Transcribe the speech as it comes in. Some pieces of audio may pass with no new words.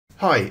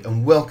Hi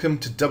and welcome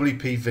to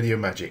WP Video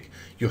Magic,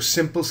 your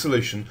simple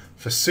solution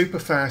for super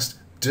fast,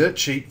 dirt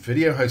cheap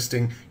video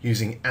hosting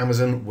using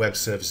Amazon Web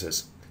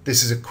Services.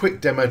 This is a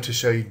quick demo to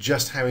show you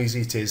just how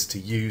easy it is to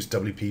use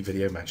WP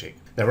Video Magic.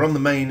 Now we're on the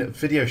main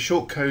video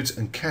shortcodes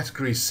and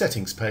categories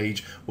settings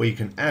page where you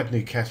can add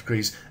new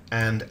categories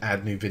and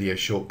add new video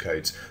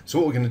shortcodes. So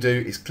what we're going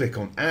to do is click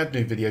on add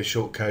new video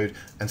shortcode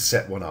and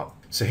set one up.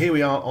 So here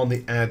we are on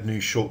the add new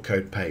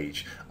shortcode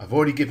page. I've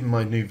already given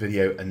my new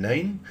video a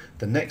name.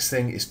 The next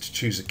thing is to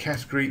choose a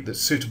category that's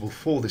suitable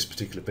for this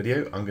particular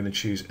video. I'm going to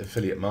choose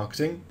affiliate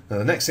marketing. Now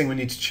the next thing we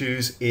need to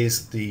choose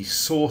is the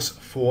source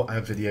for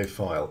our video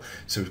file.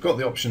 So we've got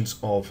the options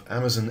of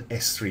Amazon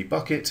S3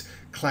 Bucket,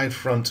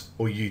 CloudFront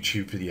or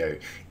YouTube video.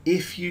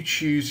 If you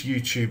choose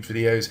YouTube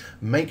videos,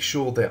 make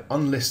sure they're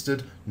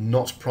unlisted,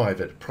 not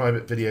private.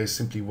 Private videos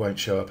simply won't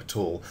show up at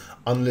all.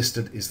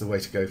 Unlisted is the way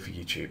to go for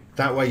YouTube.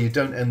 That way you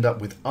don't end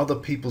up with other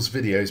people's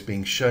videos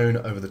being shown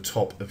over the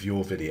top of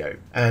your video.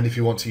 And if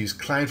you want to use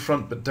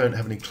CloudFront but don't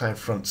have any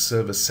CloudFront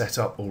servers set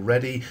up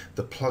already,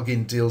 the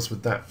plugin deals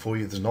with that for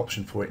you. There's an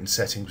option for it in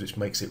settings which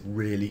makes it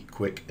really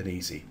quick and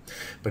easy.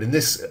 But in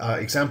this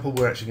example,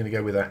 we're actually going to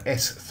go with our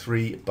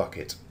S3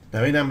 bucket.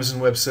 Now in Amazon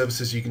Web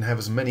Services you can have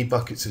as many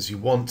buckets as you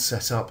want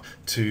set up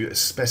to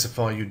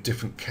specify your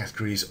different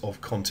categories of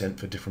content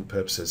for different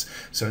purposes.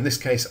 So in this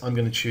case I'm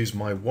going to choose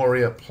my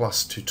Warrior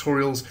Plus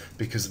tutorials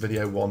because the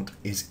video I want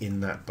is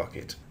in that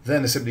bucket.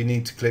 Then I simply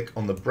need to click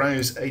on the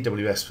Browse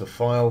AWS for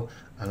File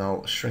and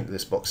I'll shrink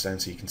this box down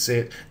so you can see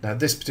it. Now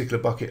this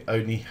particular bucket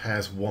only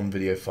has one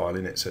video file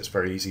in it, so it's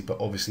very easy, but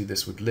obviously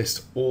this would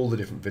list all the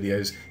different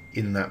videos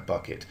in that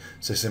bucket.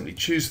 So simply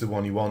choose the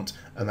one you want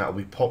and that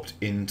will be popped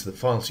into the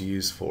file to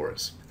use for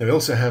us. Now we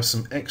also have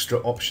some extra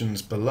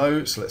options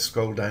below, so let's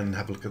scroll down and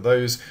have a look at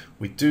those.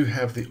 We do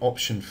have the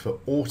option for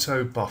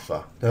auto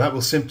buffer. Now that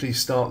will simply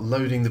start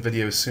loading the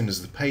video as soon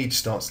as the page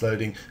starts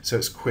loading, so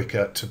it's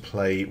quicker to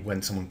play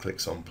when someone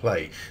clicks on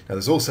play. Now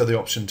there's also the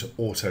option to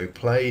auto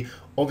play.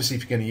 Obviously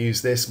if you're going to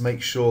use this,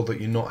 make sure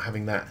that you're not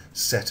having that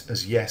set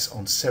as yes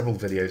on several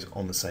videos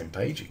on the same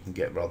page. It can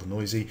get rather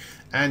noisy.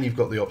 And you've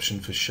got the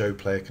option for show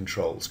player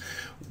controls.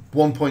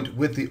 One point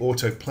with the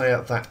auto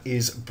player, that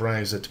is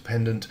browser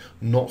dependent.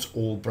 Not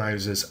all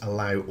browsers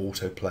allow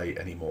autoplay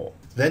anymore.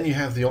 Then you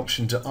have the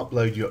option to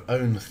upload your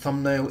own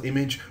thumbnail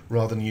image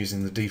rather than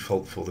using the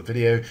default for the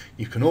video.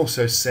 You can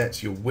also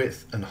set your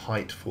width and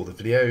height for the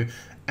video.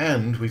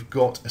 And we've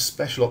got a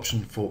special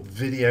option for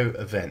video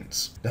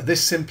events. Now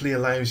this simply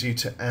allows you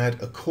to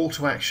add a call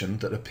to action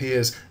that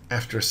appears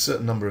after a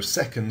certain number of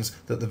seconds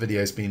that the video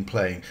has been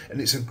playing,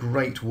 and it's a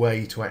great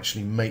way to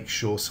actually make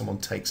sure someone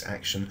takes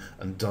action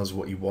and does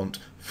what you want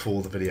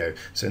for the video.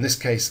 So in this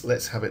case,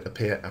 let's have it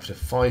appear after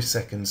 5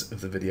 seconds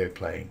of the video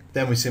playing.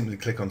 Then we simply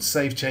click on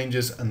Save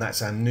Changes and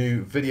that's our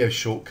new video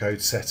shortcode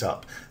set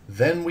up.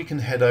 Then we can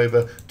head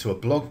over to a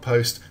blog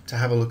post to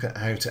have a look at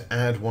how to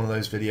add one of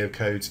those video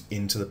codes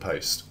into the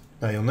post.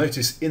 Now you'll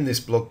notice in this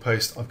blog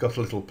post I've got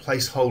a little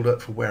placeholder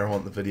for where I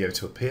want the video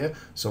to appear.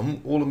 So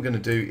all I'm going to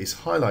do is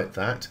highlight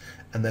that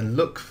and then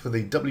look for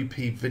the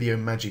WP Video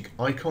Magic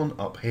icon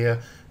up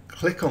here.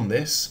 Click on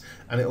this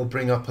and it will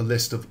bring up a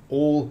list of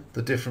all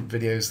the different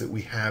videos that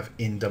we have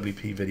in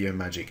WP Video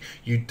Magic.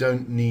 You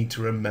don't need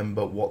to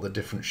remember what the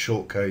different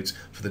shortcodes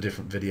for the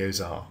different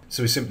videos are.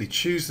 So we simply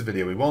choose the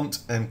video we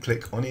want and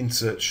click on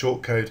Insert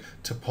Shortcode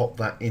to pop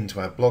that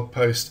into our blog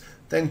post.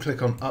 Then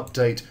click on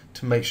Update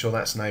to make sure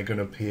that's now going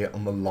to appear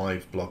on the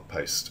live blog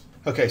post.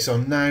 Okay, so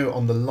I'm now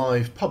on the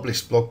live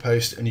published blog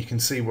post and you can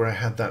see where I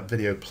had that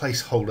video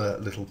placeholder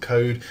little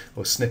code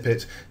or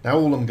snippet. Now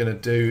all I'm going to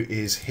do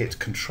is hit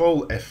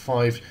Control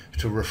F5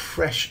 to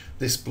refresh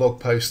this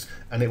blog post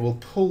and it will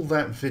pull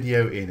that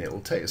video in. It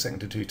will take a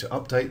second or two to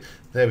update.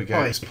 There we go.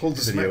 Right, it's pulled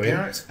the video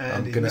in.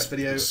 I'm going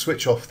to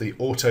switch off the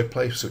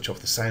autoplay, switch off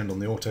the sound on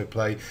the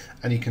autoplay,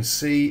 and you can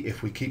see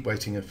if we keep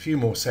waiting a few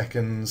more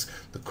seconds,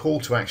 the call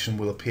to action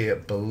will appear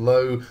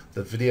below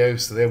the video.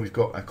 So there we've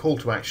got a call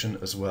to action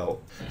as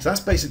well. So that's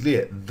basically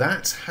it.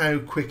 That's how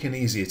quick and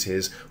easy it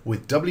is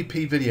with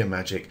WP Video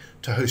Magic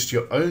to host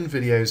your own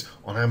videos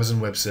on Amazon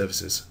Web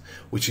Services,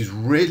 which is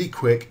really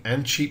quick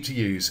and cheap to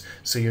use,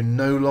 so you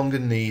no longer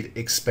need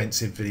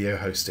expensive video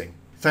hosting.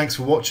 Thanks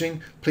for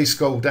watching. Please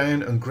scroll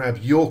down and grab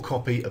your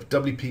copy of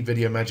WP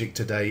Video Magic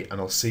today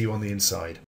and I'll see you on the inside.